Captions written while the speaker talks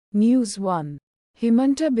News 1.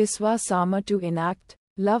 Himanta Biswa Sarma to enact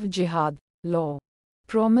Love Jihad law.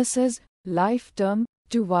 Promises life term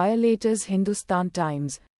to violators. Hindustan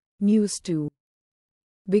Times. News 2.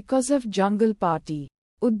 Because of Jungle Party.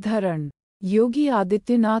 Uddharan. Yogi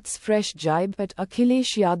Adityanath's fresh jibe at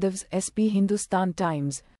Akhilesh Yadav's SP. Hindustan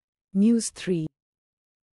Times. News 3.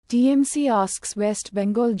 TMC asks West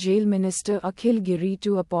Bengal Jail Minister Akhil Giri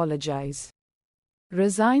to apologise.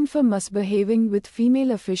 Resign for misbehaving with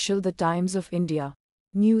female official. The Times of India.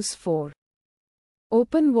 News 4.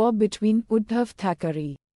 Open war between Uddhav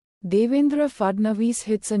Thackeray. Devendra Fadnavis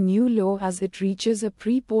hits a new low as it reaches a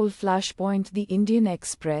pre-poll flashpoint. The Indian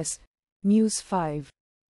Express. News 5.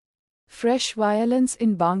 Fresh violence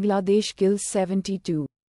in Bangladesh kills 72.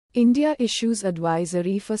 India issues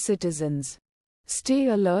advisory for citizens. Stay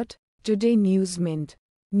alert. Today News Mint.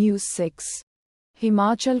 News 6.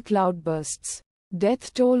 Himachal cloudbursts.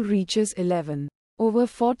 Death toll reaches 11. Over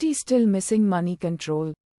 40 still missing.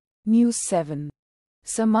 Moneycontrol. News 7.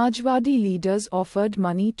 Samajwadi leaders offered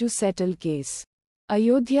money to settle case.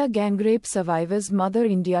 Ayodhya gangrape survivors mother.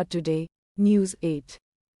 India Today. News 8.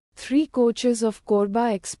 3 coaches of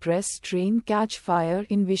Korba express train catch fire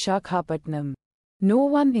in Visakhapatnam. No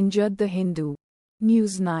one injured. The Hindu.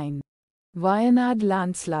 News 9. Wayanad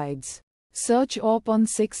landslides. Search op on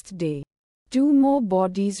 6th day. 2 more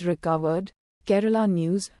bodies recovered. Kerala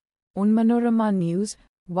News. Unmanorama News.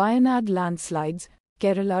 Wayanad landslides.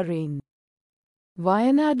 Kerala rain.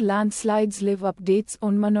 Wayanad landslides. Live updates.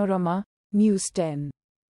 Unmanorama. News 10.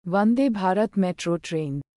 Vande Bharat metro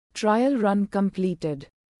train. Trial run completed.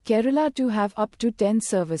 Kerala to have up to 10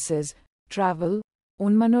 services. Travel.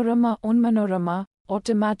 Unmanorama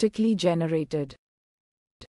automatically generated.